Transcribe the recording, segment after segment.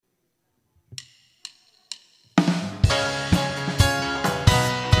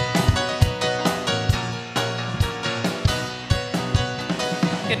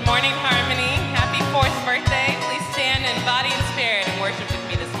morning, Harmony. Happy 4th birthday. Please stand in body and spirit and worship with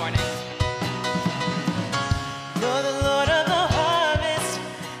me this morning. You're the Lord of the harvest,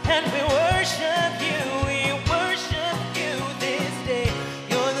 and we worship you. We worship you this day.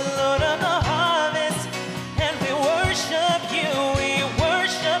 You're the Lord of the harvest, and we worship you. We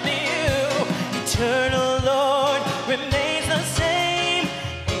worship you. Eternal Lord remains the same,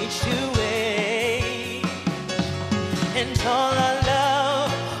 age to age. And all our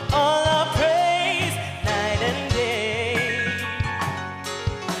love, all our praise, night and day.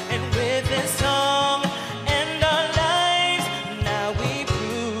 And with this song and our lives, now we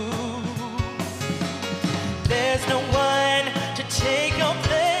prove there's no one to take your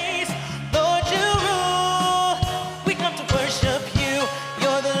place. Lord, you rule. We come to worship you.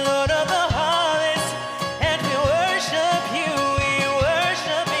 You're the Lord of the harvest, and we worship you. We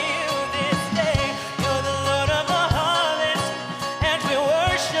worship you this day. You're the Lord of the harvest, and we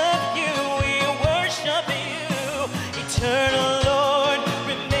worship you. We worship you. Eternal Lord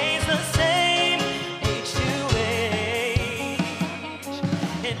remains the same, age to age.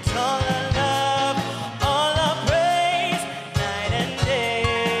 It's all our love, all our praise, night and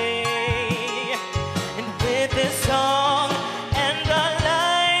day. And with this song and our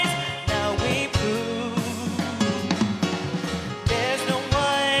lives, now we prove there's no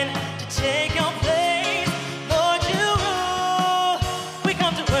one to take your place. Lord, you rule. We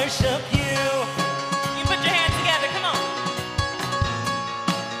come to worship you. You put your hands together. Come on.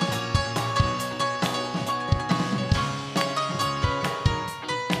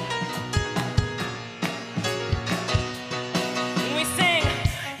 And we sing.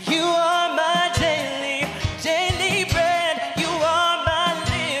 You are my daily, daily bread. You are my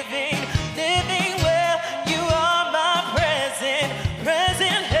living, living well. You are my present,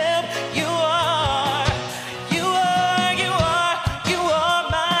 present help. You are, you are, you are, you are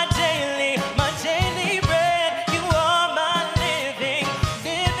my daily bread. You are my living,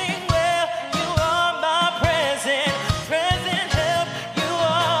 living well. You are my present, present help. You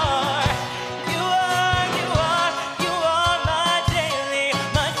are, you are, you are, you are my daily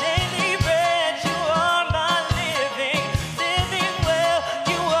bread. You are my living, living well.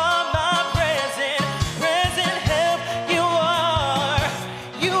 You are my present, present help. You are,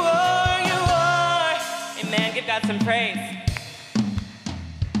 you are, you are. Amen. Give God some praise.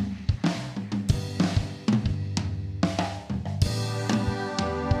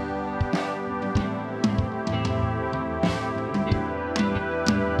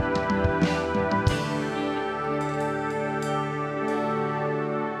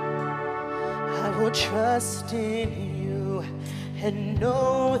 I will trust in you and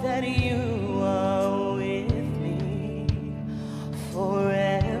know that you are with me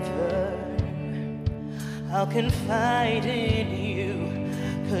forever. I'll confide in you,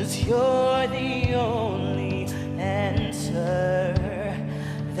 'cause you're the only answer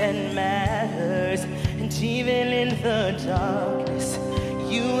that matters. And even in the darkness,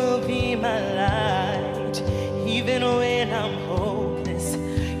 you will be my light. Even when I'm hopeless,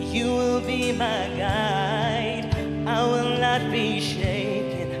 you will be my guide. I will not be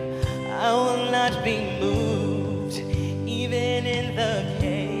shaken, I will not be moved. Even in the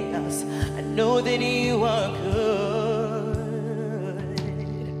chaos, I know that you are good.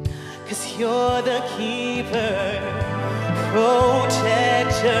 'Cause you're the keeper,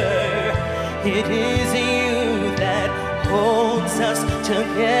 protector. It is you that holds us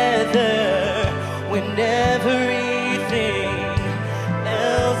together when everything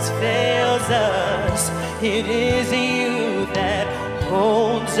else fails us. It is you that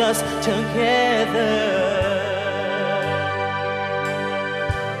holds us together.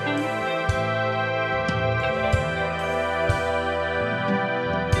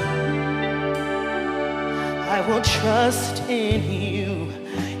 I will trust in you,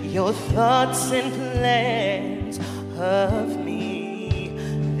 your thoughts and plans of me,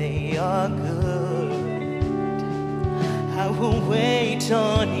 they are good. I will wait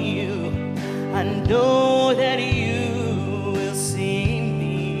on you, I know that you will see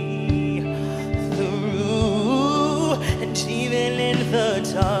me through. And even in the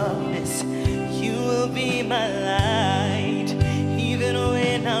darkness, you will be my light. Even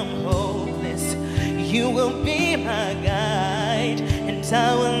when I'm hopeless, you will be my guide. And I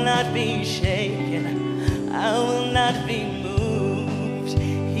will not be shaken, I will not be moved.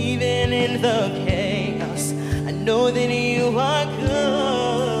 Even in the chaos, I know that you are good.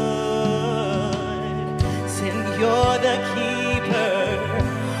 Sin, you're the keeper,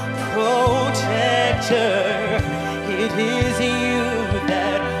 protector. It is you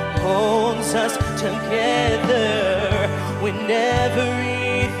that holds us together when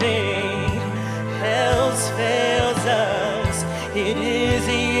everything It is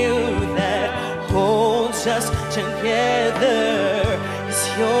you that holds us together. Yes,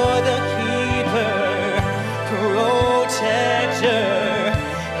 you're the keeper, protector.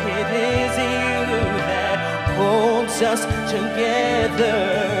 It is you that holds us together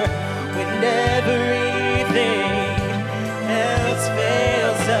when everything else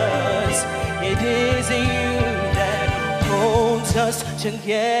fails us. It is you that holds us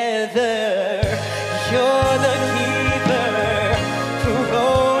together. You're the keeper,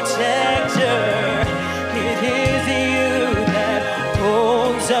 protector. It is you that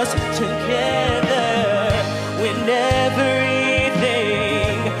holds us together when everything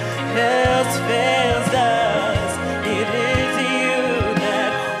else fails us. It is you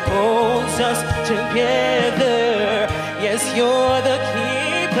that holds us together. Yes, you're the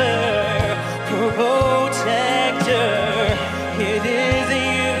keeper, protector. It is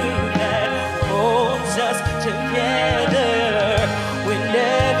you that holds us together when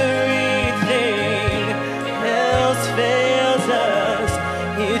everything else fails us.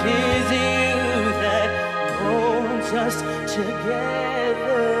 It is you that holds us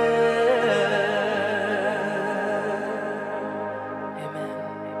together. Amen.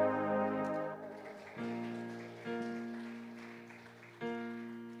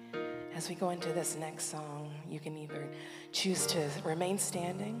 As we go into this next song, you can either choose to remain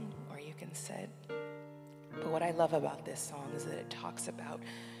standing or you can sit. But what I love about this song is that it talks about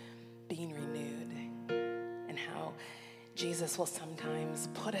being renewed and how Jesus will sometimes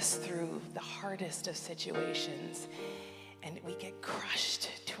put us through the hardest of situations and we get crushed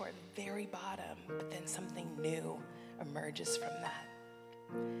to our very bottom, but then something new emerges from that.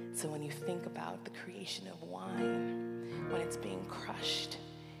 So when you think about the creation of wine, when it's being crushed,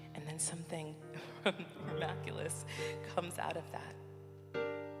 and then something miraculous comes out of that.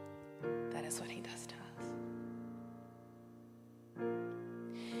 That is what he does to us.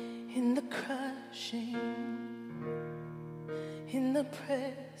 In the crushing, in the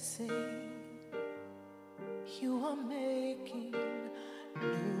pressing, you are making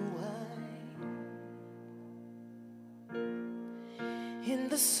new wine. In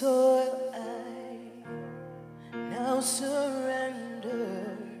the soil I now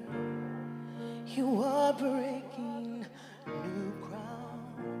surrender. You are breaking new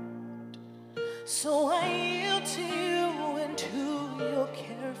ground. So I yield to you and to your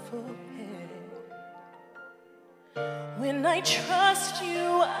careful hand. When I trust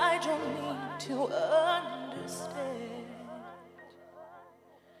you, I don't need to understand.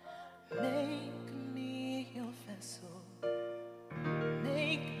 Make me your vessel.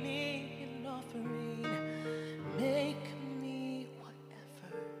 Make me an offering. Make me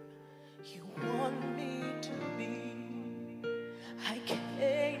whatever you want me to be. I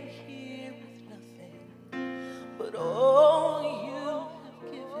came here with nothing but all you have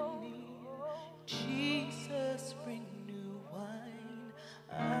given me. Jesus, bring new wine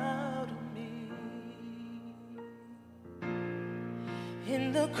out of me. In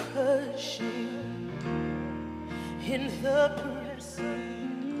the crushing, in the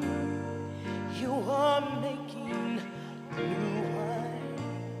pressing, you are making new wine.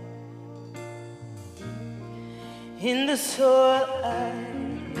 In the soil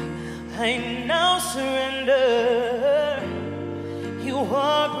I now surrender. You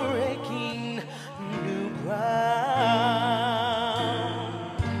are breaking new ground.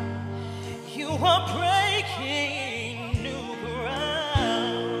 You are breaking new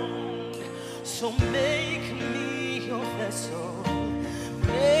ground. So make me your vessel.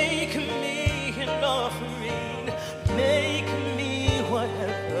 Make me an offering. Make me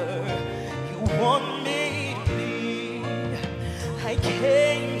whatever you want me. I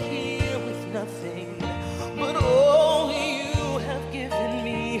came here with nothing but all you have given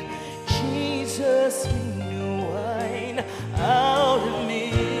me. Jesus, new wine out of me.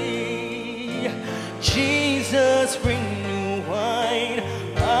 Jesus, bring new wine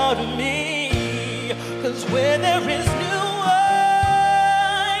out of me. 'Cause where there is new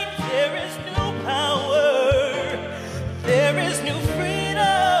wine, there is new power. There is new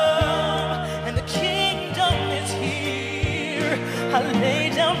freedom, and the kingdom is here. I lay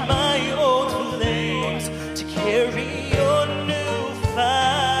down my old flames to carry your new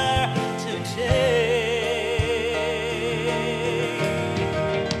fire today.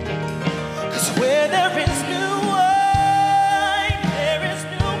 'Cause where there is new wine, there is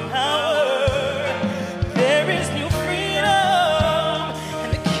new power. There is new freedom, and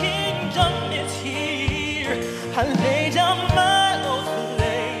the kingdom is here. I lay down my old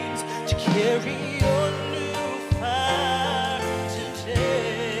flames to carry your new fire today.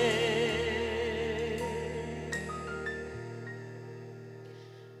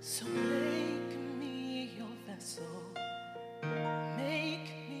 So make me your vessel. Make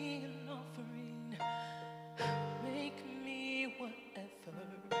me an offering. Make me whatever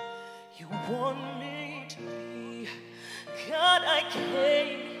you want me to be. God, I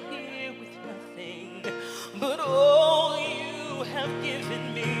came here with nothing but all you have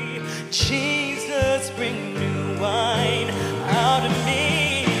given me. Jesus, bring new wine out of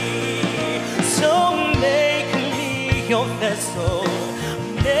me. So make me your vessel.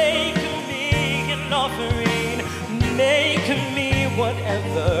 Make me an offering. Make me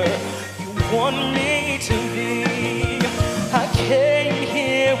whatever you want me to be. I came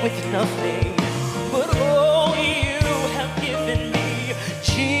here with nothing but all you have given me.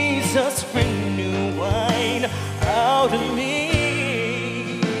 Jesus, bring new wine out of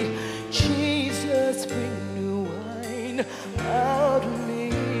me. Jesus, bring new wine out of me.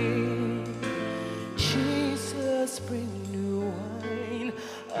 Jesus, bring new wine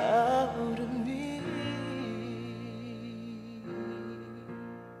out of me.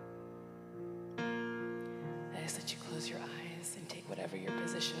 I ask that you close your eyes and take whatever your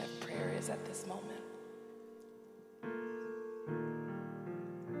position of prayer is at this moment.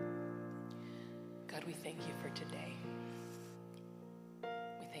 God, we thank you for today.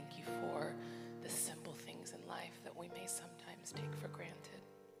 We thank you for the simple things in life that we may sometimes take for granted.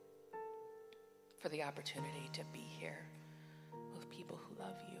 For the opportunity to be here with people who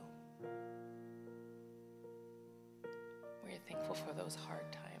love you. We are thankful for those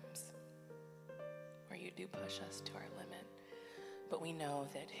hard times where you do push us to our limit, but we know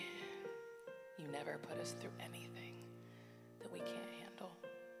that you never put us through anything that we can't handle.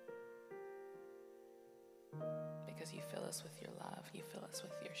 Because you fill us with your love, you fill us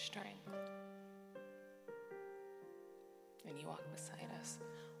with your strength, and you walk beside us,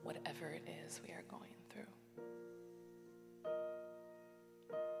 whatever it is we are going through.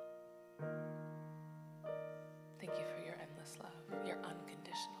 Thank you for your endless love, your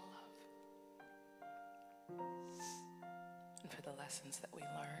unconditional love, and for the lessons that we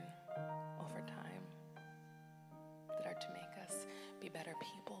learn over time that are to make us be better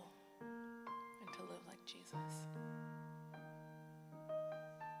people and to live like Jesus.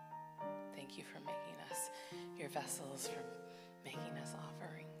 Thank you for making us your vessels, for making us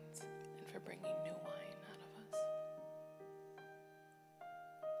offerings, and for bringing new wine out of us.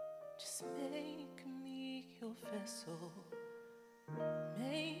 Just make me your vessel.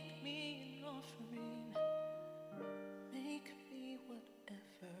 Make me an offering. Make me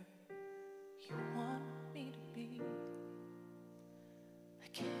whatever you want me to be. I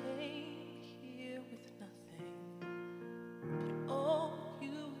came here with nothing but all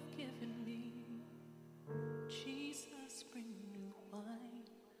you've given me. Jesus, bring new wine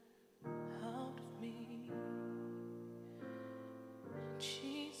out of me.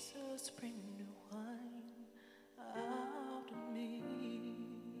 Jesus, bring new wine out of me.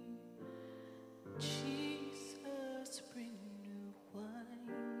 Jesus, bring new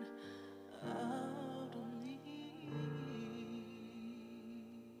wine out of me.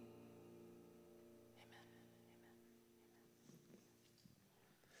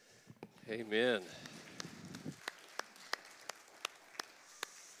 Amen. Amen.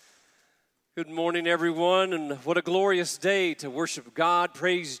 Good morning, everyone, and what a glorious day to worship God,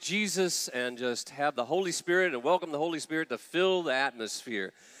 praise Jesus, and just have the Holy Spirit and welcome the Holy Spirit to fill the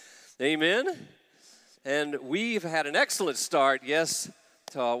atmosphere. Amen. And we've had an excellent start, yes,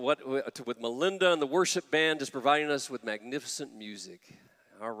 with Melinda and the worship band just providing us with magnificent music.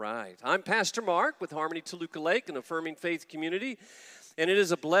 All right. I'm Pastor Mark with Harmony Toluca Lake, an affirming faith community. And it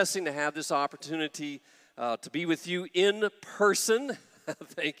is a blessing to have this opportunity to be with you in person.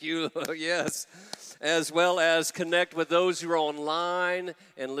 Thank you, yes. As well as connect with those who are online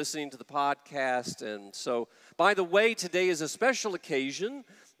and listening to the podcast. And so, by the way, today is a special occasion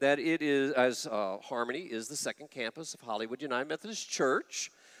that it is, as Harmony is the second campus of Hollywood United Methodist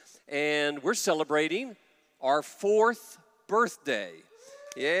Church. And we're celebrating our 4th birthday.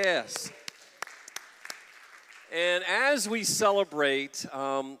 Yes. And as we celebrate,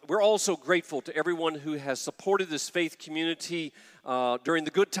 we're also grateful to everyone who has supported this faith community during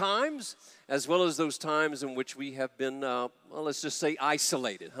the good times, as well as those times in which we have been, well, let's just say,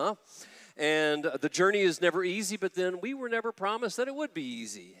 isolated, huh? And the journey is never easy, but then we were never promised that it would be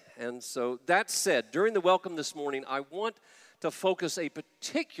easy. And so that said, during the welcome this morning, I want to focus a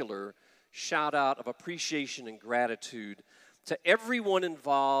particular shout out of appreciation and gratitude to everyone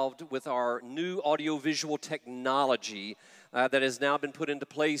involved with our new audiovisual technology that has now been put into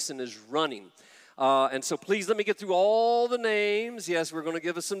place and is running. And so please let me get through all the names. Yes, we're going to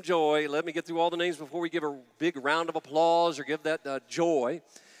give us some joy. Let me get through all the names before we give a big round of applause or give that joy.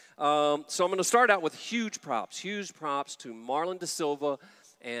 So I'm going to start out with huge props to Marlon De Silva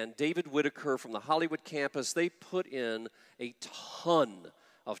and David Whitaker from the Hollywood campus. They put in a ton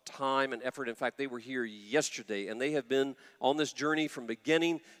of time and effort. In fact, they were here yesterday, and they have been on this journey from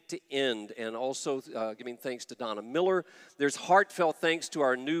beginning to end. And also giving thanks to Donna Miller. There's heartfelt thanks to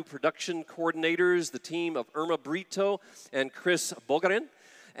our new production coordinators, the team of Irma Brito and Chris Bogarin.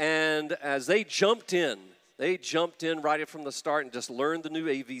 And as they jumped in right from the start and just learned the new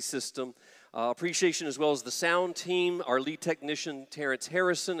AV system. Appreciation as well as the sound team, our lead technician, Terrence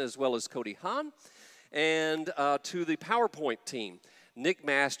Harrison, as well as Cody Hahn. And to the PowerPoint team, Nick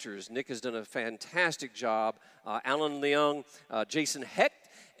Masters. Nick has done a fantastic job. Alan Leung, Jason Hecht,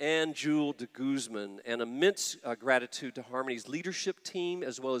 and Jewel de Guzman. And immense gratitude to Harmony's leadership team,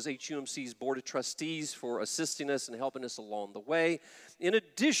 as well as HUMC's Board of Trustees for assisting us and helping us along the way. In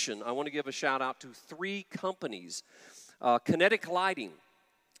addition, I want to give a shout out to 3 companies. Kinetic Lighting.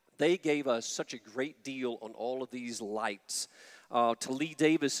 They gave us such a great deal on all of these lights. To Lee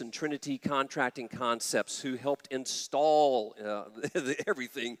Davis and Trinity Contracting Concepts, who helped install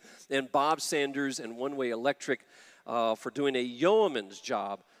everything, and Bob Sanders and One Way Electric for doing a yeoman's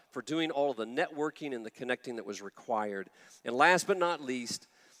job, for doing all of the networking and the connecting that was required. And last but not least,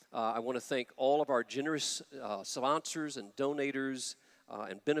 I want to thank all of our generous sponsors and donators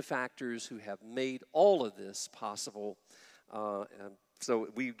and benefactors who have made all of this possible. So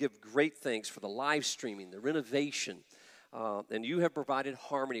we give great thanks for the live streaming, the renovation, and you have provided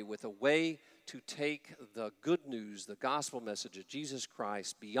Harmony with a way to take the good news, the gospel message of Jesus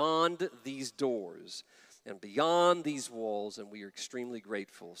Christ beyond these doors and beyond these walls, and we are extremely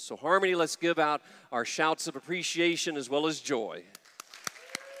grateful. So Harmony, let's give out our shouts of appreciation as well as joy.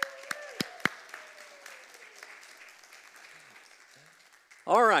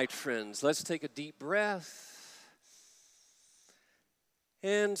 All right, friends, let's take a deep breath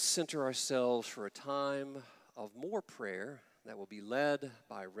and center ourselves for a time of more prayer that will be led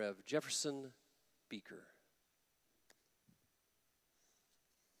by Rev. Jefferson Beaker.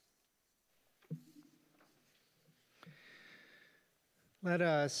 Let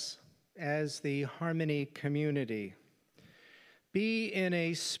us, as the Harmony community, be in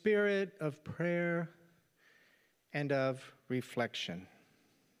a spirit of prayer and of reflection.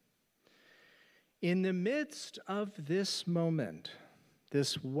 In the midst of this moment,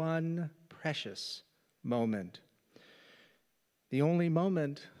 this one precious moment, the only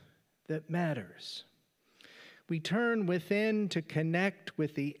moment that matters, we turn within to connect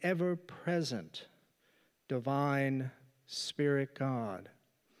with the ever-present divine Spirit God.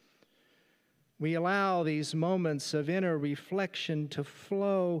 We allow these moments of inner reflection to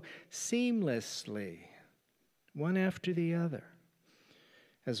flow seamlessly, one after the other,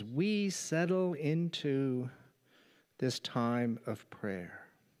 as we settle into this time of prayer,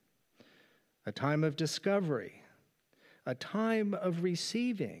 a time of discovery, a time of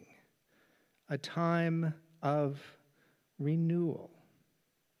receiving, a time of renewal.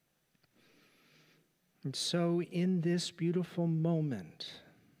 And so in this beautiful moment,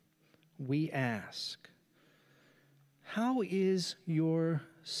 we ask, how is your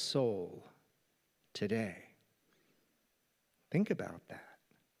soul today? Think about that.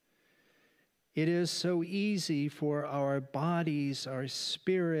 It is so easy for our bodies, our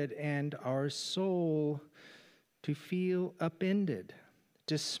spirit, and our soul to feel upended,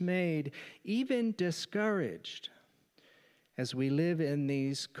 dismayed, even discouraged as we live in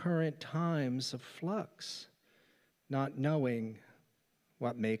these current times of flux, not knowing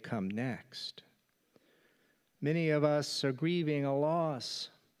what may come next. Many of us are grieving a loss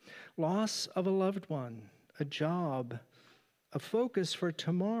of a loved one, a job, a focus for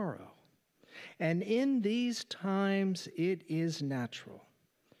tomorrow. And in these times, it is natural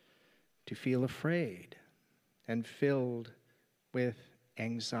to feel afraid and filled with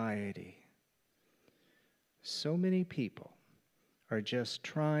anxiety. So many people are just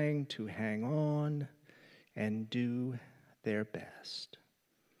trying to hang on and do their best.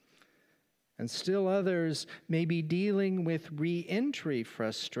 And still others may be dealing with re-entry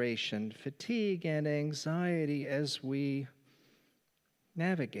frustration, fatigue, and anxiety as we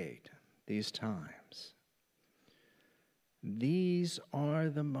navigate these times. These are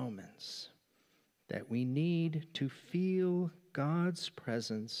the moments that we need to feel God's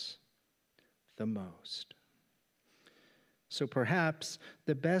presence the most. So perhaps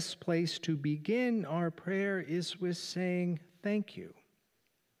the best place to begin our prayer is with saying thank you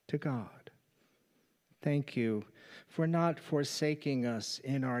to God. Thank you for not forsaking us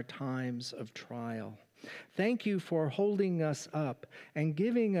in our times of trial. Thank you for holding us up and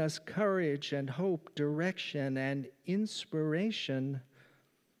giving us courage and hope, direction and inspiration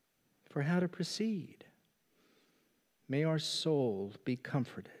for how to proceed. May our soul be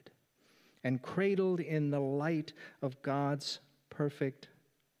comforted and cradled in the light of God's perfect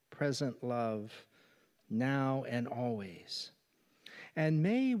present love now and always. And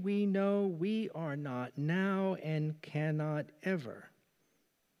may we know we are not now and cannot ever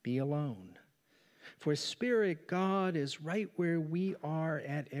be alone. For Spirit God is right where we are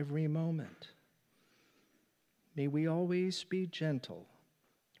at every moment. May we always be gentle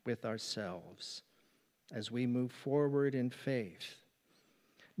with ourselves as we move forward in faith,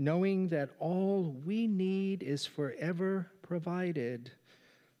 knowing that all we need is forever provided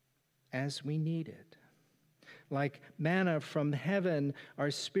as we need it. Like manna from heaven,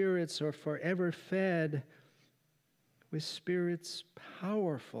 our spirits are forever fed with Spirit's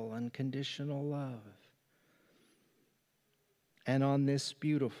powerful unconditional love. And on this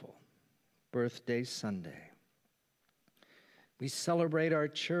beautiful birthday Sunday, we celebrate our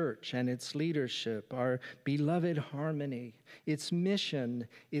church and its leadership, our beloved Harmony, its mission,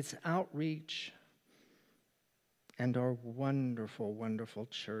 its outreach, and our wonderful, wonderful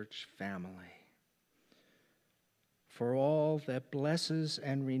church family. For all that blesses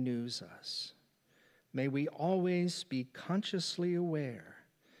and renews us, may we always be consciously aware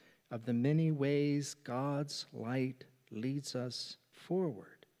of the many ways God's light leads us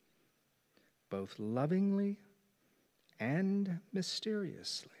forward, both lovingly and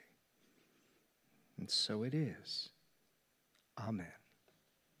mysteriously. And so it is. Amen.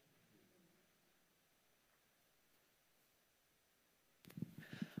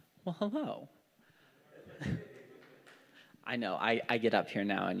 Well, hello. I know, I get up here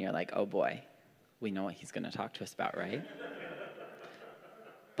now and you're like, oh boy, we know what he's going to talk to us about, right?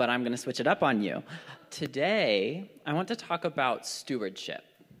 But I'm going to switch it up on you. Today, I want to talk about stewardship.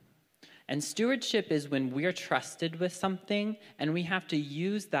 And stewardship is when we're trusted with something and we have to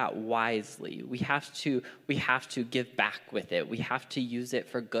use that wisely. We have to give back with it. We have to use it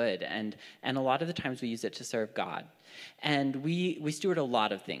for good. And a lot of the times we use it to serve God. And we steward a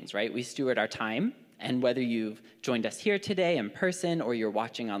lot of things, right? We steward our time. And whether you've joined us here today in person or you're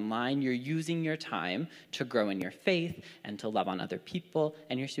watching online, you're using your time to grow in your faith and to love on other people,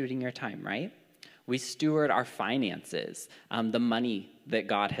 and you're stewarding your time, right? We steward our finances, the money that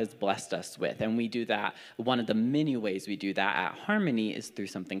God has blessed us with, and we do that. One of the many ways we do that at Harmony is through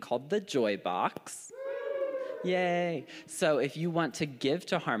something called the Joy Box. Yay. So if you want to give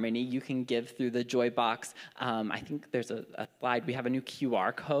to Harmony, you can give through the Joy Box. I think there's a slide. We have a new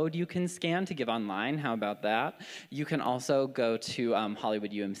QR code you can scan to give online. How about that? You can also go to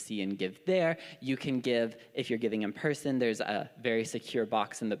Hollywood UMC and give there. You can give, if you're giving in person, there's a very secure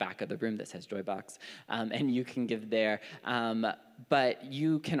box in the back of the room that says Joy Box, and you can give there. But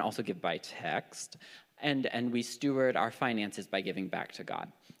you can also give by text, and we steward our finances by giving back to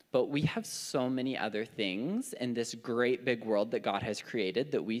God. But we have so many other things in this great big world that God has created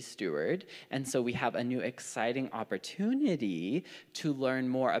that we steward. And so we have a new exciting opportunity to learn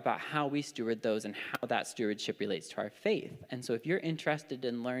more about how we steward those and how that stewardship relates to our faith. And so if you're interested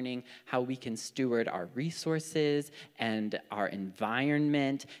in learning how we can steward our resources and our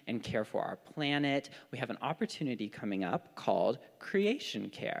environment and care for our planet, we have an opportunity coming up called Creation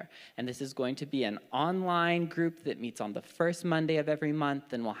Care. And this is going to be an online group that meets on the first Monday of every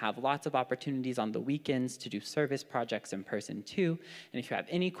month, and we'll have lots of opportunities on the weekends to do service projects in person too. And if you have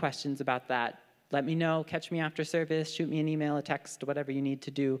any questions about that, let me know, catch me after service, shoot me an email, a text, whatever you need to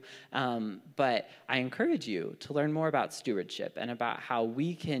do. But I encourage you to learn more about stewardship and about how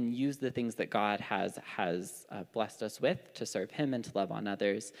we can use the things that God has blessed us with to serve him and to love on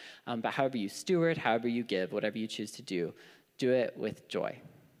others. But however you steward, however you give, whatever you choose to do it with joy.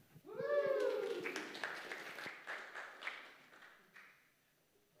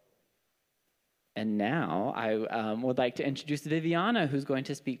 And now I would like to introduce Viviana, who's going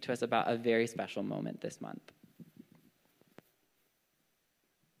to speak to us about a very special moment this month.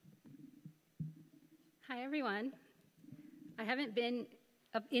 Hi, everyone. I haven't been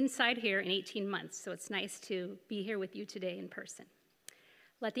inside here in 18 months, so it's nice to be here with you today in person.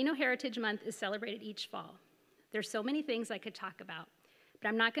 Latino Heritage Month is celebrated each fall. There's so many things I could talk about, but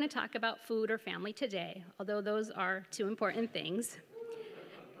I'm not going to talk about food or family today, although those are two important things.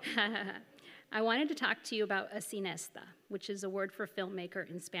 I wanted to talk to you about a cineasta, which is a word for filmmaker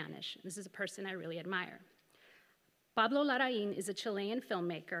in Spanish. This is a person I really admire. Pablo Larraín is a Chilean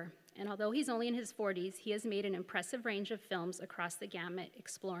filmmaker, and although he's only in his 40s, he has made an impressive range of films across the gamut,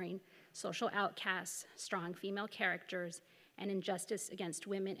 exploring social outcasts, strong female characters, and injustice against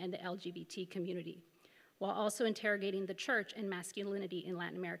women and the LGBT community, while also interrogating the church and masculinity in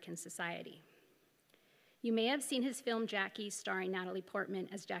Latin American society. You may have seen his film Jackie, starring Natalie Portman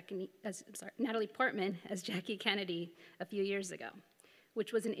as Jackie Kennedy a few years ago,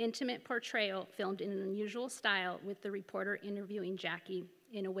 which was an intimate portrayal filmed in an unusual style with the reporter interviewing Jackie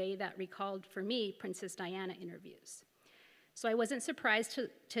in a way that recalled, for me, Princess Diana interviews. So I wasn't surprised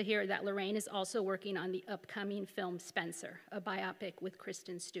to hear that Lorraine is also working on the upcoming film Spencer, a biopic with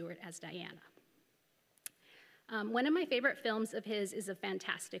Kristen Stewart as Diana. One of my favorite films of his is A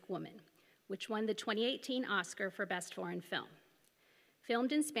Fantastic Woman, which won the 2018 Oscar for Best Foreign Film.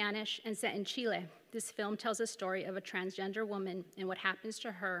 Filmed in Spanish and set in Chile, this film tells a story of a transgender woman and what happens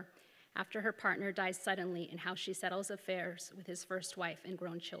to her after her partner dies suddenly and how she settles affairs with his first wife and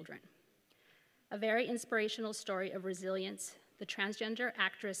grown children. A very inspirational story of resilience. The transgender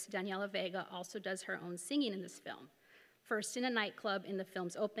actress Daniela Vega also does her own singing in this film, first in a nightclub in the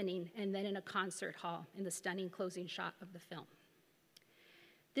film's opening and then in a concert hall in the stunning closing shot of the film.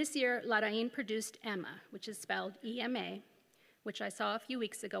 This year, Larraín produced Emma, which is spelled E-M-A, which I saw a few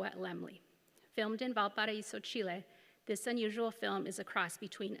weeks ago at Lemley. Filmed in Valparaiso, Chile, this unusual film is a cross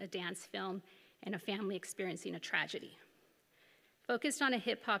between a dance film and a family experiencing a tragedy. Focused on a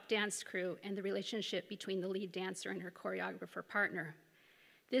hip-hop dance crew and the relationship between the lead dancer and her choreographer partner,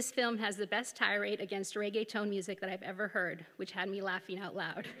 this film has the best tirade against reggaeton music that I've ever heard, which had me laughing out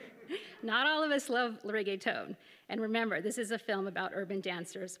loud. Not all of us love reggaeton. And remember, this is a film about urban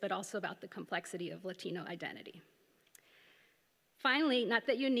dancers, but also about the complexity of Latino identity. Finally, not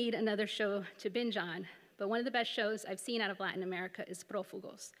that you need another show to binge on, but one of the best shows I've seen out of Latin America is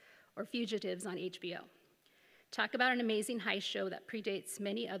Prófugos, or Fugitives on HBO. Talk about an amazing heist show that predates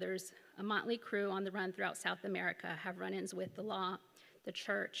many others. A motley crew on the run throughout South America have run-ins with the law, the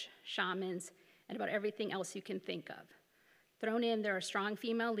church, shamans, and about everything else you can think of. Thrown in, there are strong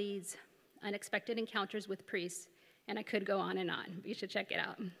female leads, unexpected encounters with priests, and I could go on and on. You should check it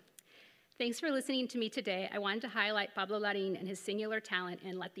out. Thanks for listening to me today. I wanted to highlight Pablo Larraín and his singular talent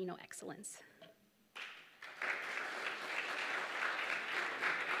and Latino excellence.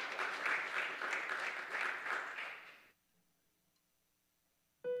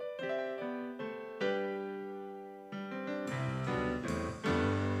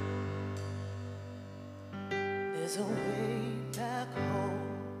 There's a way back home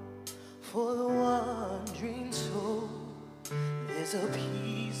for the wandering soul. There's a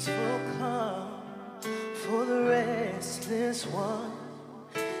peaceful calm for the restless one.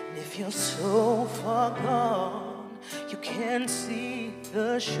 And if you're so far gone, you can't see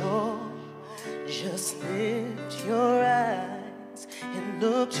the shore, just lift your eyes and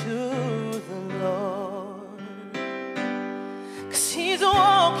look to the Lord. 'Cause He's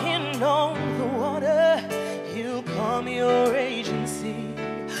walking on the water. He'll calm your agency.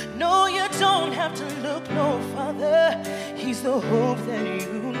 No, you don't have to look no farther. He's the hope that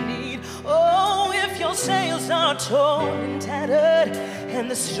you need. Oh, if your sails are torn and tattered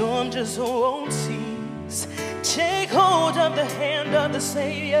and the storm just won't cease, take hold of the hand of the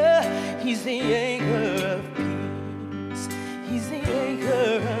Savior. He's the anchor of peace. He's the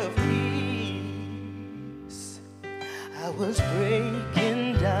anchor of peace. I was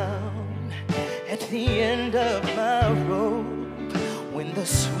breaking down at the end of my rope when the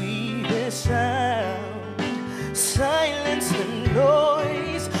sweetest sound silenced the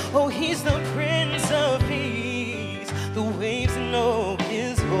noise. Oh, He's the Prince of Peace. The waves know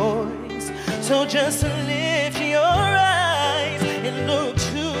His voice. So just lift your eyes and look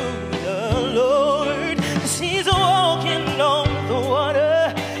to the Lord. 'Cause He's walking on the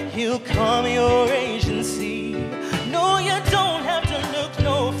water. He'll calm your agency. No, you don't have to look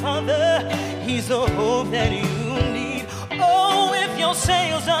no farther. He's the hope that you need. Oh, if your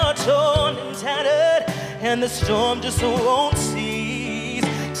sails are torn and tattered and the storm just won't cease,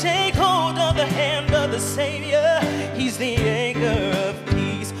 take hold of the hand of the Savior. He's the anchor of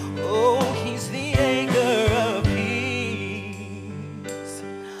peace. Oh, He's the anchor of peace.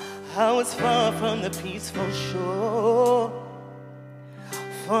 I was far from the peaceful shore,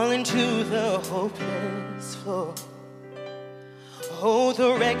 falling to the hopeless floor. Oh,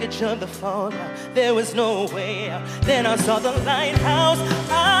 the wreckage of the fallout, there was no way out. Then I saw the lighthouse.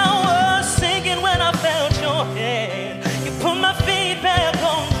 I was sinking when I felt your hand. You put my feet back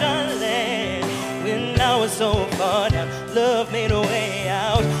on dry land. When I was so far down, love made a way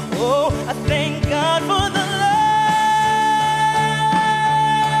out. Oh, I thank God for the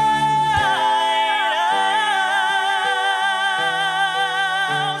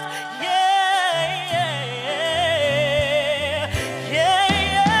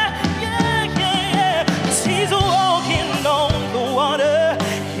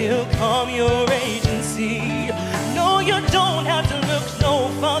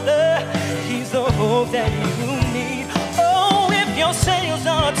that your sails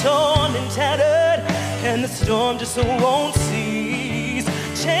are torn and tattered, and the storm just won't cease,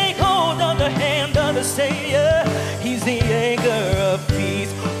 take hold of the hand of the Savior. He's the anchor of peace.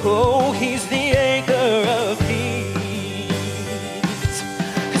 Oh, he's the anchor of peace.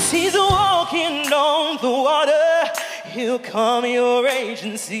 'Cause he's walking on the water. He'll calm your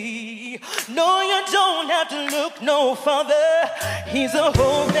agency. No, you don't have to look no further. He's the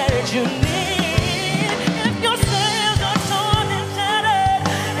hope that you need. If your sails are torn and tattered,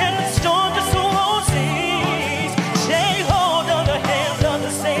 and the storm just won't cease, take hold of the hand of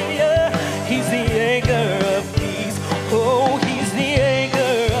the Savior. He's the anchor of peace. Oh, he's the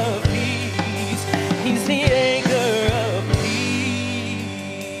anchor of peace. He's the anchor of peace.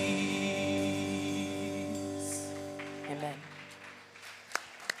 Amen.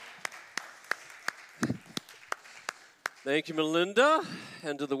 Thank you, Melinda,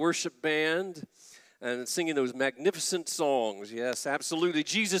 and to the worship band, and singing those magnificent songs. Yes, absolutely.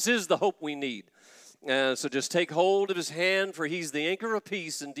 Jesus is the hope we need. So just take hold of his hand, for he's the anchor of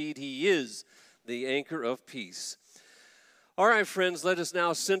peace. Indeed, he is the anchor of peace. All right, friends, let us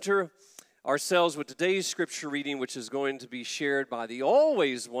now center ourselves with today's scripture reading, which is going to be shared by the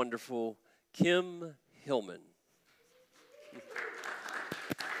always wonderful Kim Hillman.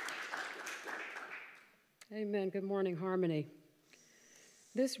 Amen. Good morning, Harmony.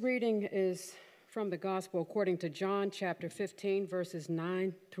 This reading is from the Gospel according to John chapter 15, verses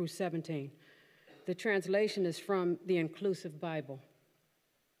 9 through 17. The translation is from the Inclusive Bible.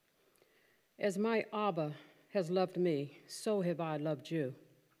 As my Abba has loved me, so have I loved you.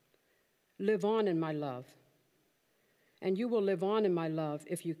 Live on in my love. And you will live on in my love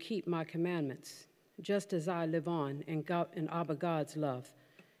if you keep my commandments, just as I live on in Abba God's love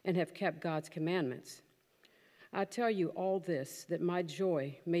and have kept God's commandments. I tell you all this, that my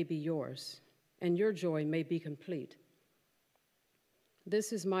joy may be yours, and your joy may be complete.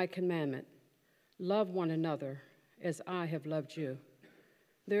 This is my commandment: love one another as I have loved you.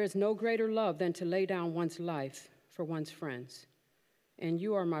 There is no greater love than to lay down one's life for one's friends. And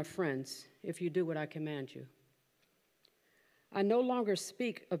you are my friends if you do what I command you. I no longer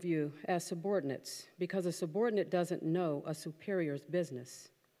speak of you as subordinates, because a subordinate doesn't know a superior's business.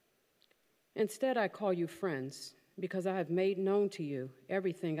 Instead, I call you friends, because I have made known to you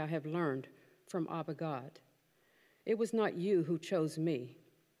everything I have learned from Abba God. It was not you who chose me.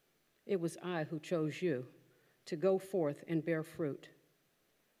 It was I who chose you to go forth and bear fruit.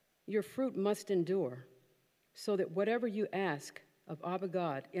 Your fruit must endure, so that whatever you ask of Abba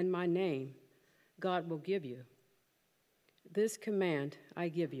God in my name, God will give you. This command I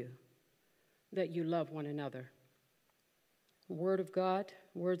give you, that you love one another. Word of God,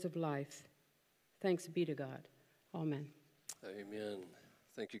 words of life. Thanks be to God. Amen. Amen.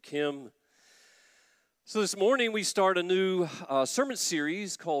 Thank you, Kim. So this morning we start a new sermon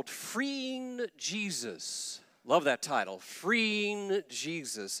series called Freeing Jesus. Love that title, Freeing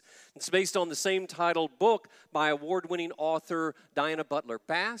Jesus. It's based on the same titled book by award-winning author Diana Butler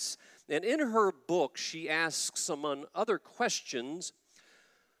Bass. And in her book, she asks, among other questions,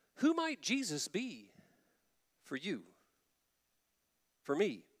 who might Jesus be for you, for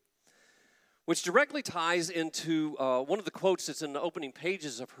me? Which directly ties into one of the quotes that's in the opening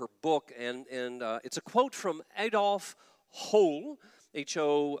pages of her book, and it's a quote from Adolf Holl,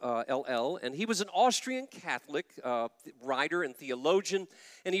 H-O-L-L, and he was an Austrian Catholic writer and theologian,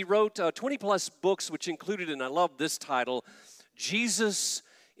 and he wrote 20-plus books, which included, and I love this title, Jesus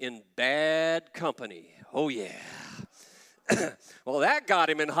in Bad Company. Oh, yeah. Well, that got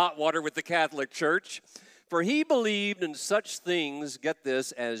him in hot water with the Catholic Church. For he believed in such things, get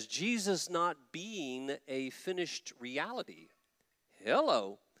this, as Jesus not being a finished reality.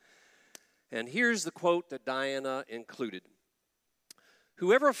 Hello. And here's the quote that Diana included.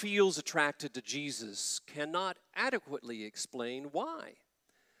 Whoever feels attracted to Jesus cannot adequately explain why.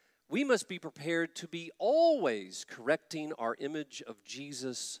 We must be prepared to be always correcting our image of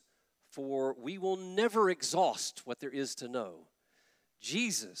Jesus, for we will never exhaust what there is to know.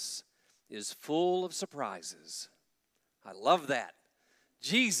 Jesus is full of surprises. I love that.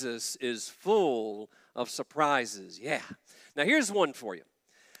 Jesus is full of surprises. Yeah. Now here's one for you.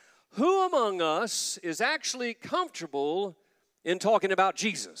 Who among us is actually comfortable in talking about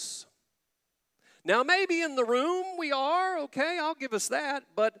Jesus? Now maybe in the room we are, okay, I'll give us that,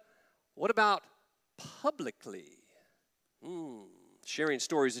 but what about publicly? Sharing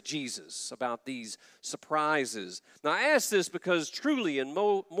stories of Jesus about these surprises. Now, I ask this because truly and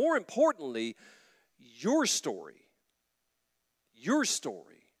more importantly, your story,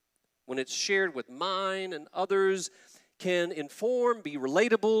 when it's shared with mine and others, can inform, be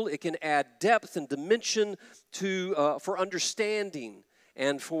relatable. It can add depth and dimension for understanding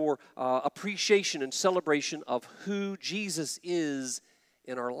and for appreciation and celebration of who Jesus is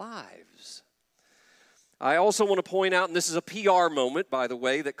in our lives. I also want to point out, and this is a PR moment, by the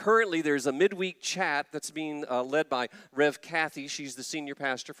way, that currently there's a midweek chat that's being led by Rev Kathy. She's the senior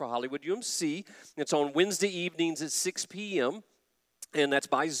pastor for Hollywood UMC. It's on Wednesday evenings at 6 p.m., and that's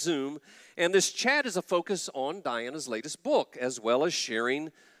by Zoom. And this chat is a focus on Diana's latest book, as well as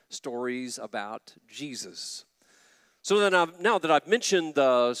sharing stories about Jesus. So then now that I've mentioned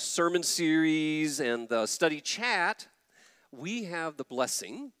the sermon series and the study chat, we have the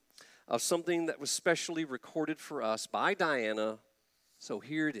blessing of something that was specially recorded for us by Diana. So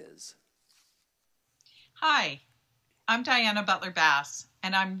here it is. Hi, I'm Diana Butler Bass,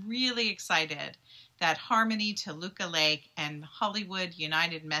 and I'm really excited that Harmony Toluca Lake and Hollywood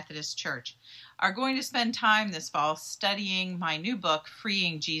United Methodist Church are going to spend time this fall studying my new book,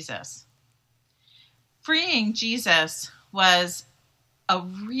 Freeing Jesus. Freeing Jesus was a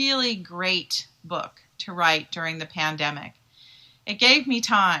really great book to write during the pandemic. It gave me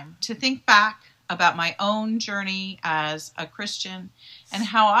time to think back about my own journey as a Christian and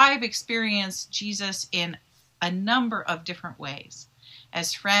how I've experienced Jesus in a number of different ways,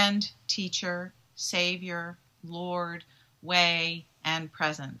 as friend, teacher, Savior, Lord, way, and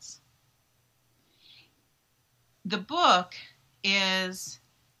presence. The book is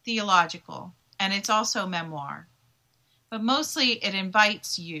theological, and it's also memoir, but mostly it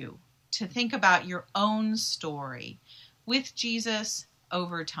invites you to think about your own story with Jesus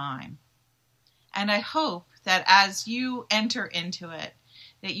over time. And I hope that as you enter into it,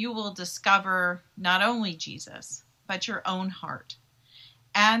 that you will discover not only Jesus, but your own heart,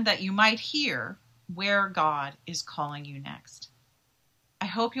 and that you might hear where God is calling you next. I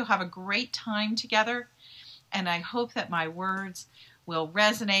hope you'll have a great time together, and I hope that my words will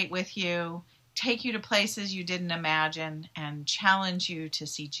resonate with you, take you to places you didn't imagine, and challenge you to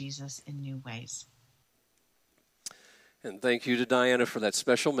see Jesus in new ways. And thank you to Diana for that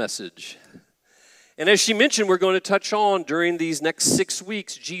special message. And as she mentioned, we're going to touch on during these next 6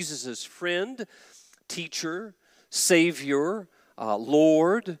 weeks Jesus' friend, teacher, Savior,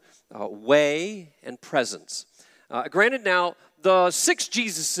 Lord, way, and presence. Granted, now, the 6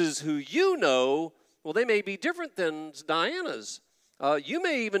 Jesuses who you know, well, they may be different than Diana's. You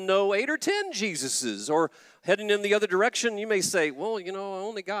may even know 8 or 10 Jesuses, or heading in the other direction, you may say, well, I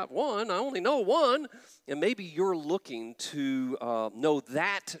only got one. I only know one. And maybe you're looking to know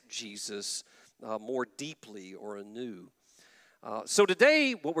that Jesus more deeply or anew. So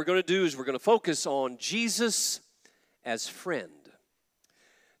today, what we're going to do is we're going to focus on Jesus as friend.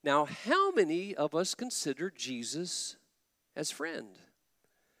 Now, how many of us consider Jesus as friend?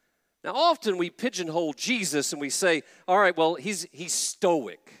 Now, often we pigeonhole Jesus and we say, all right, well, he's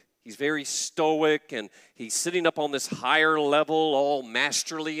stoic. He's very stoic, and he's sitting up on this higher level, all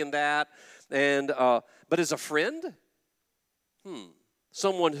masterly in that. And but as a friend,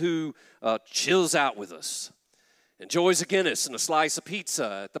 someone who chills out with us, enjoys a Guinness and a slice of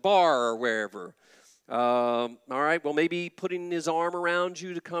pizza at the bar or wherever. All right, well, maybe putting his arm around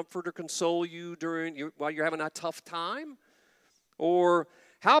you to comfort or console you while you're having a tough time. Or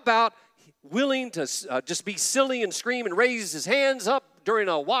how about willing to just be silly and scream and raise his hands up during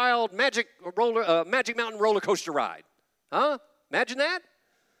a wild Magic Mountain roller coaster ride? Huh? Imagine that.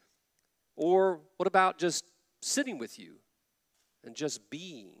 Or what about just sitting with you and just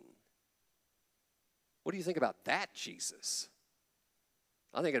being? What do you think about that Jesus?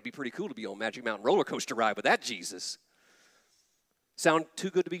 I think it'd be pretty cool to be on Magic Mountain roller coaster ride with that Jesus. Sound too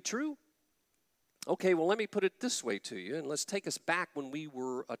good to be true? Okay, well, let me put it this way to you, and let's take us back when we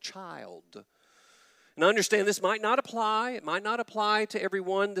were a child. And I understand this might not apply. It might not apply to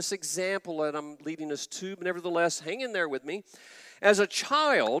everyone, this example that I'm leading us to, but nevertheless, hang in there with me. As a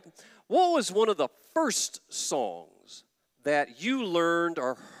child, what was one of the first songs that you learned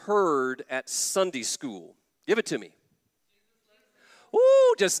or heard at Sunday school? Give it to me.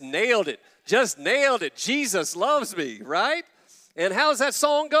 Ooh, just nailed it. Just nailed it. Jesus loves me, right? And how does that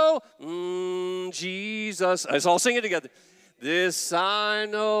song go? Jesus. Let's all sing it together. This I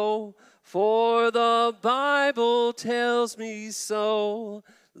know, for the Bible tells me so.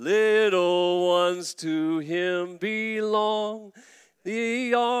 Little ones to him belong.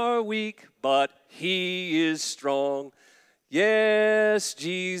 They are weak, but he is strong. Yes,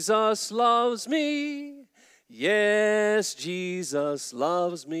 Jesus loves me. Yes, Jesus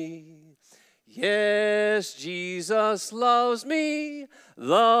loves me. Yes, Jesus loves me.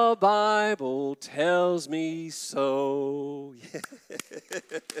 The Bible tells me so.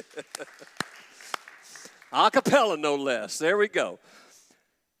 A cappella, no less. There we go.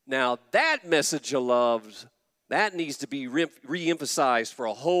 Now, that message of love, that needs to be re-emphasized for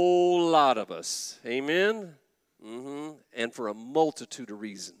a whole lot of us. Amen? And for a multitude of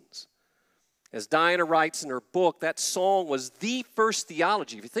reasons. As Diana writes in her book, that song was the first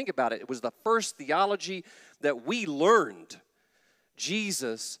theology. If you think about it, it was the first theology that we learned.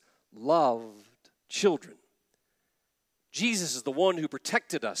 Jesus loved children. Jesus is the one who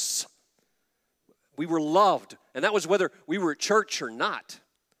protected us. We were loved, and that was whether we were at church or not.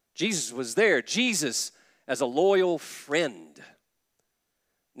 Jesus was there. Jesus as a loyal friend.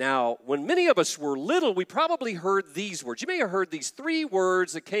 Now, when many of us were little, we probably heard these words. You may have heard these 3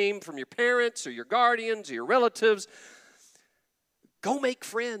 words that came from your parents or your guardians or your relatives. Go make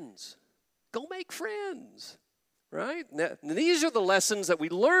friends. Go make friends. Right? Now, these are the lessons that we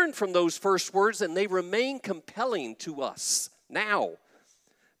learned from those first words, and they remain compelling to us now.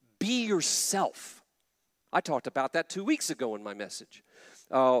 Be yourself. I talked about that 2 weeks ago in my message.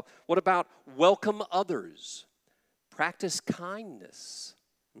 What about welcome others? Practice kindness.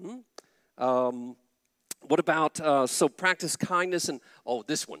 What about, so practice kindness and,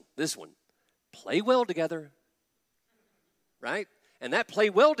 this one. Play well together. Right? And that play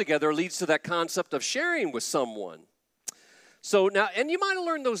well together leads to that concept of sharing with someone. So now, and you might have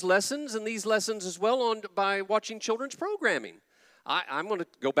learned those lessons and these lessons as well by watching children's programming. I'm going to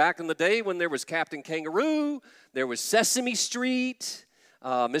go back in the day when there was Captain Kangaroo, there was Sesame Street,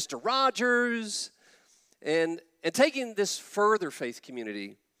 Mr. Rogers, and taking this further, faith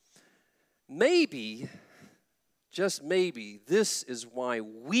community, maybe, just maybe, this is why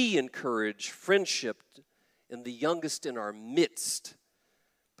we encourage friendship in the youngest in our midst,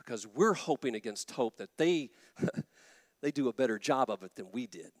 because we're hoping against hope that they do a better job of it than we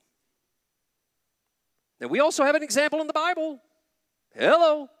did. And we also have an example in the Bible.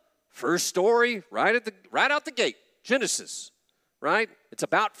 Hello, first story right out the gate, Genesis, right? It's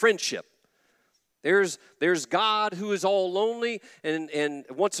about friendship. There's God who is all lonely and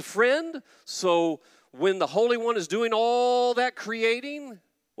wants a friend. So when the Holy One is doing all that creating,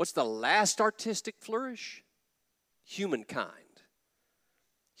 what's the last artistic flourish? Humankind.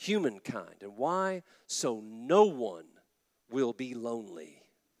 Humankind. And why? So no one will be lonely.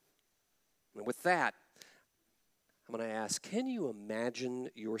 And with that, I'm going to ask, can you imagine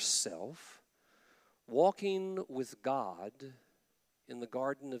yourself walking with God in the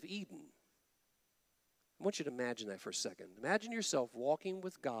Garden of Eden? I want you to imagine that for a second. Imagine yourself walking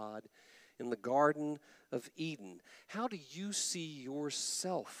with God in the Garden of Eden. How do you see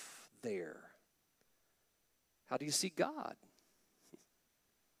yourself there? How do you see God?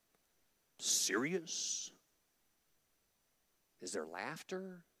 Serious? Is there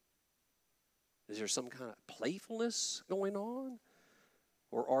laughter? Is there some kind of playfulness going on?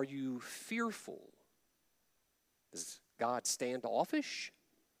 Or are you fearful? Is God standoffish?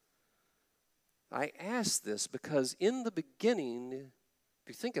 I ask this because in the beginning, if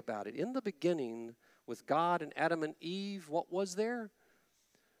you think about it, in the beginning with God and Adam and Eve, what was there?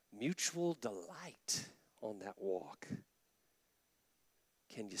 Mutual delight on that walk.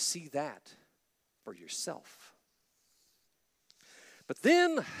 Can you see that for yourself? But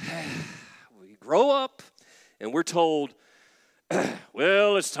then we grow up and we're told,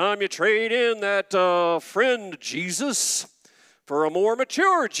 well, it's time you trade in that friend Jesus for a more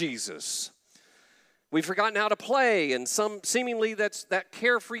mature Jesus. We've forgotten how to play, and seemingly that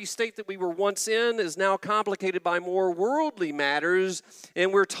carefree state that we were once in is now complicated by more worldly matters,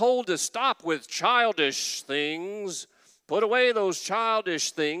 and we're told to stop with childish things, put away those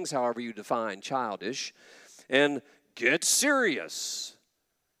childish things, however you define childish, and get serious.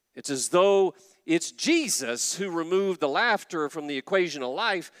 It's as though it's Jesus who removed the laughter from the equation of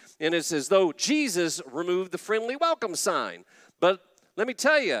life, and it's as though Jesus removed the friendly welcome sign. But let me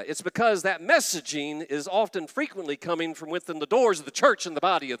tell you, it's because that messaging is often frequently coming from within the doors of the church and the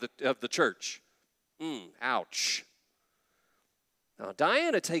body of the church. Ouch. Now,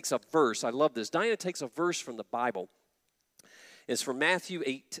 Diana takes a verse. I love this. Diana takes a verse from the Bible. It's from Matthew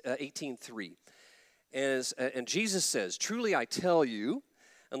 18:3. And Jesus says, "Truly I tell you,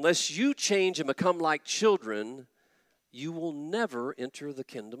 unless you change and become like children, you will never enter the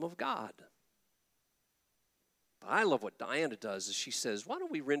kingdom of God." I love what Diana does is she says, why don't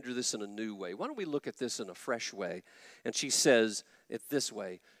we render this in a new way? Why don't we look at this in a fresh way? And she says it this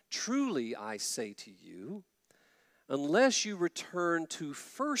way, "Truly I say to you, unless you return to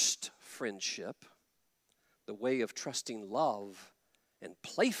first friendship, the way of trusting love and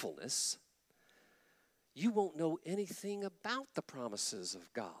playfulness, you won't know anything about the promises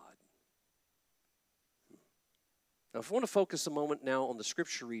of God." Now, if I want to focus a moment now on the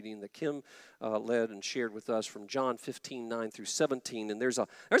scripture reading that Kim led and shared with us from John 15, 9 through 17, and there's a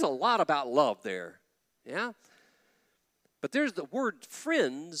lot about love there, yeah? But there's the word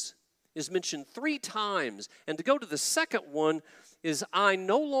friends is mentioned 3 times, and to go to the second one is, I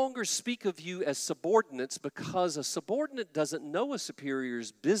no longer speak of you as subordinates, because a subordinate doesn't know a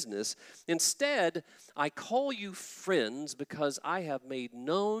superior's business. Instead, I call you friends because I have made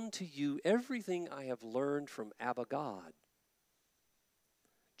known to you everything I have learned from Abba God.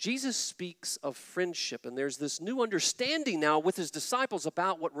 Jesus speaks of friendship, and there's this new understanding now with his disciples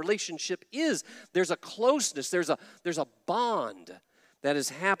about what relationship is. There's a closeness, there's a bond that is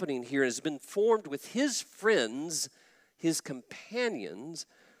happening here, and has been formed with his friends, his companions.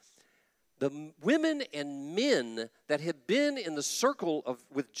 The women and men that had been in the circle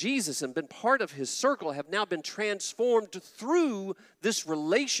with Jesus and been part of his circle have now been transformed through this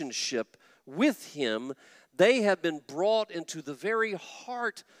relationship with him. They have been brought into the very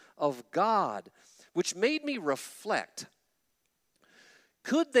heart of God, which made me reflect.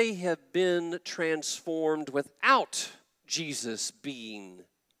 Could they have been transformed without Jesus being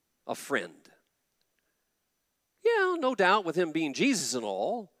a friend? Yeah, no doubt with him being Jesus and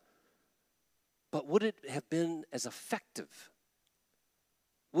all, but would it have been as effective?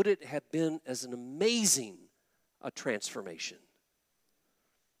 Would it have been as an amazing a transformation?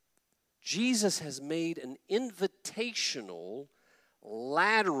 Jesus has made an invitational,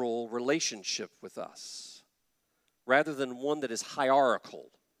 lateral relationship with us, rather than one that is hierarchical.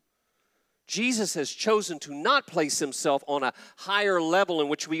 Jesus has chosen to not place himself on a higher level in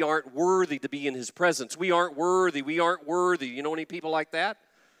which we aren't worthy to be in his presence. We aren't worthy. You know any people like that?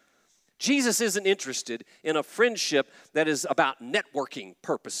 Jesus isn't interested in a friendship that is about networking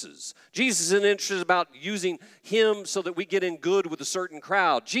purposes. Jesus isn't interested about using him so that we get in good with a certain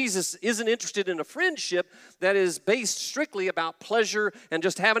crowd. Jesus isn't interested in a friendship that is based strictly about pleasure and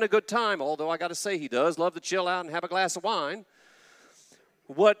just having a good time, although I got to say he does love to chill out and have a glass of wine.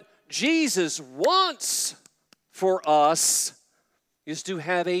 What Jesus wants for us is to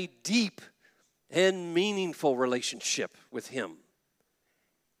have a deep and meaningful relationship with him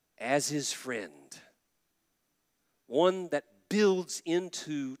as his friend. One that builds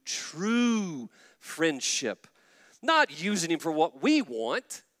into true friendship, not using him for what we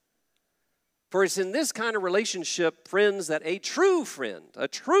want. For it's in this kind of relationship, friends, that a true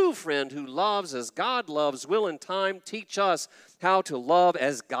friend who loves as God loves, will in time teach us how to love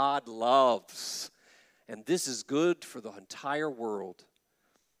as God loves. And this is good for the entire world.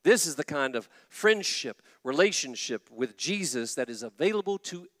 This is the kind of friendship, relationship with Jesus that is available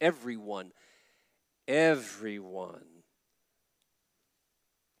to everyone. Everyone.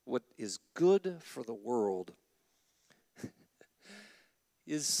 What is good for the world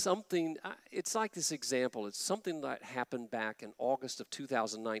is something, it's like this example. It's something that happened back in August of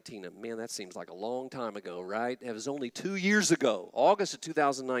 2019. And man, that seems like a long time ago, right? It was only 2 years ago, August of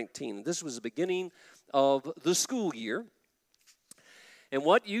 2019. This was the beginning of the school year. And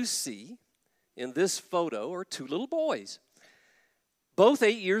what you see in this photo are 2 little boys, both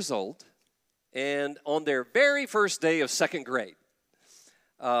 8 years old, and on their very first day of 2nd grade.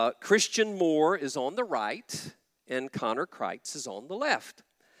 Christian Moore is on the right, and Connor Kreitz is on the left.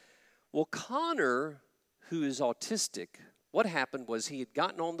 Well, Connor, who is autistic, what happened was he had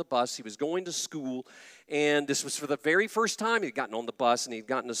gotten on the bus, he was going to school, and this was for the very first time he'd gotten on the bus and he'd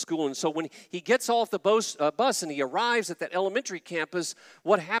gotten to school. And so when he gets off the bus and he arrives at that elementary campus,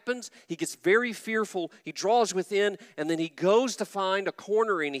 what happens? He gets very fearful, he draws within, and then he goes to find a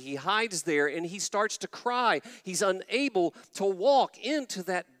corner and he hides there and he starts to cry. He's unable to walk into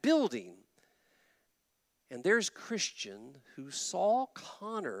that building. And there's Christian, who saw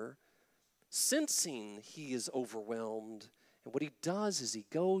Connor, sensing he is overwhelmed. And what he does is he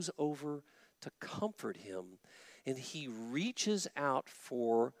goes over to comfort him. And he reaches out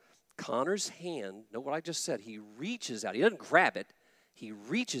for Connor's hand. Know what I just said? He reaches out. He doesn't grab it. He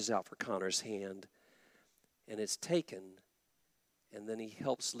reaches out for Connor's hand. And it's taken. And then he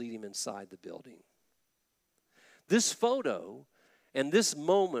helps lead him inside the building. This photo and this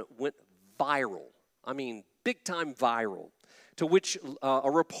moment went viral. I mean, big time viral, to which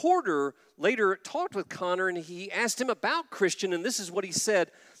a reporter later talked with Connor and he asked him about Christian, and this is what he said.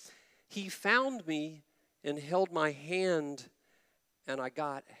 He found me and held my hand, and I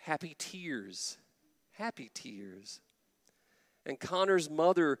got happy tears. Happy tears. And Connor's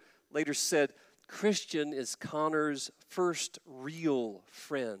mother later said, Christian is Connor's first real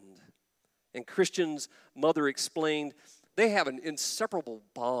friend. And Christian's mother explained, they have an inseparable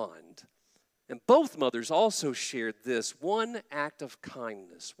bond. And both mothers also shared this. One act of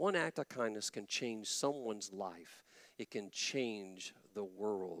kindness can change someone's life it can change the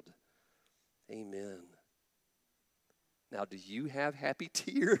world. Amen. Now, do you have happy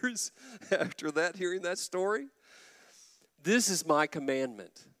tears after that, hearing that story? This is my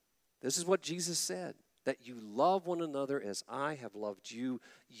commandment. This is what Jesus said, that you love one another as I have loved you.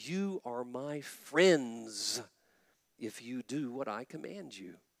 You are my friends if you do what I command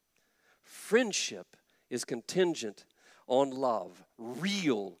you. Friendship is contingent on love,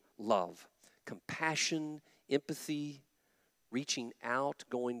 real love, compassion, empathy, reaching out,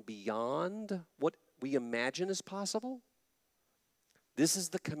 going beyond what we imagine is possible. This is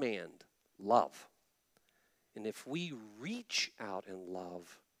the command, love. And if we reach out in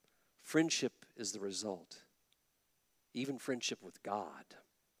love, friendship is the result. Even friendship with God.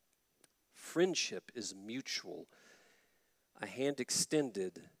 Friendship is mutual. A hand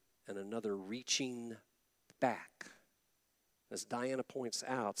extended and another reaching back. As Diana points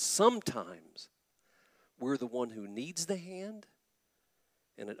out, sometimes we're the one who needs the hand,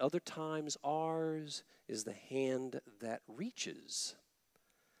 and at other times ours is the hand that reaches.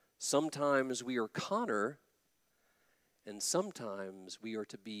 Sometimes we are Connor, and sometimes we are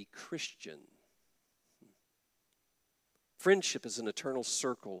to be Christian. Friendship is an eternal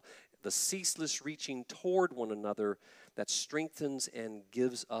circle, the ceaseless reaching toward one another that strengthens and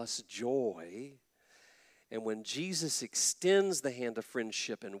gives us joy. And when Jesus extends the hand of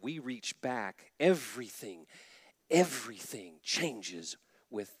friendship and we reach back, everything changes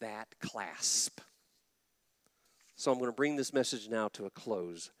with that clasp. So I'm going to bring this message now to a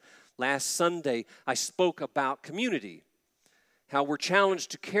close. Last Sunday, I spoke about community, how we're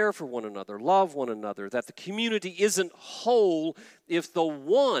challenged to care for one another, love one another, that the community isn't whole if the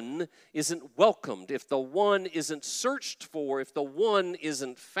one isn't welcomed, if the one isn't searched for, if the one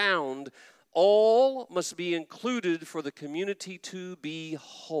isn't found. All must be included for the community to be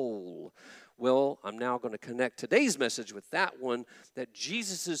whole. Well, I'm now going to connect today's message with that one, that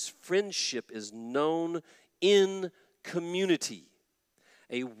Jesus' friendship is known in community.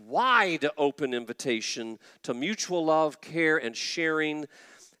 A wide open invitation to mutual love, care, and sharing.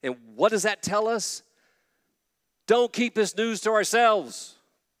 And what does that tell us? Don't keep this news to ourselves.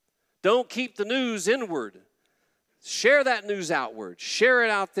 Don't keep the news inward. Share that news outward. Share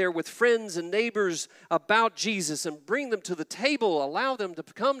it out there with friends and neighbors about Jesus and bring them to the table. Allow them to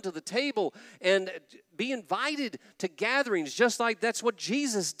come to the table and be invited to gatherings, just like that's what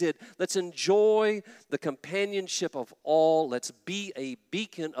Jesus did. Let's enjoy the companionship of all. Let's be a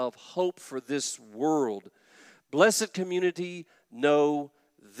beacon of hope for this world. Blessed community, know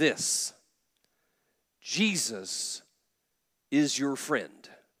this: Jesus is your friend.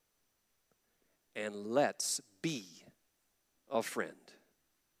 And let's be a friend.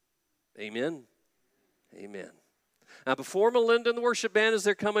 Amen? Amen. Now, before Melinda and the worship band, as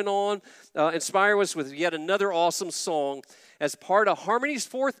they're coming on, inspire us with yet another awesome song. As part of Harmony's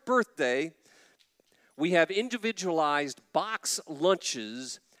 4th birthday, we have individualized box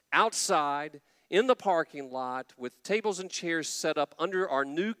lunches outside in the parking lot with tables and chairs set up under our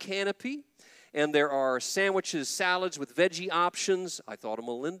new canopy. And there are sandwiches, salads with veggie options. I thought of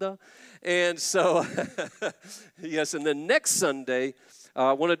Melinda. And so, yes, and then next Sunday,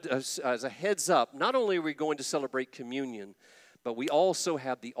 as a heads up, not only are we going to celebrate communion, but we also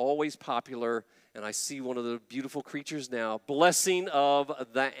have the always popular, and I see one of the beautiful creatures now, Blessing of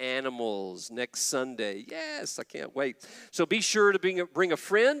the Animals next Sunday. Yes, I can't wait. So be sure to bring a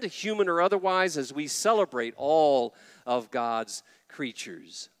friend, human or otherwise, as we celebrate all of God's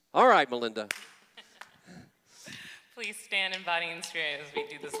creatures. All right, Melinda. Please stand in body and spirit as we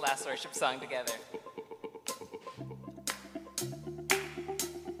do this last worship song together.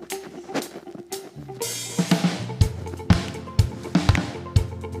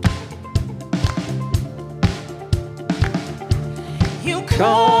 You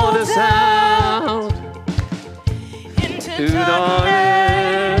called us out into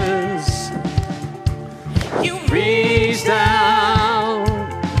darkness. You reached out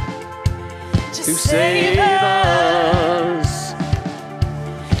to save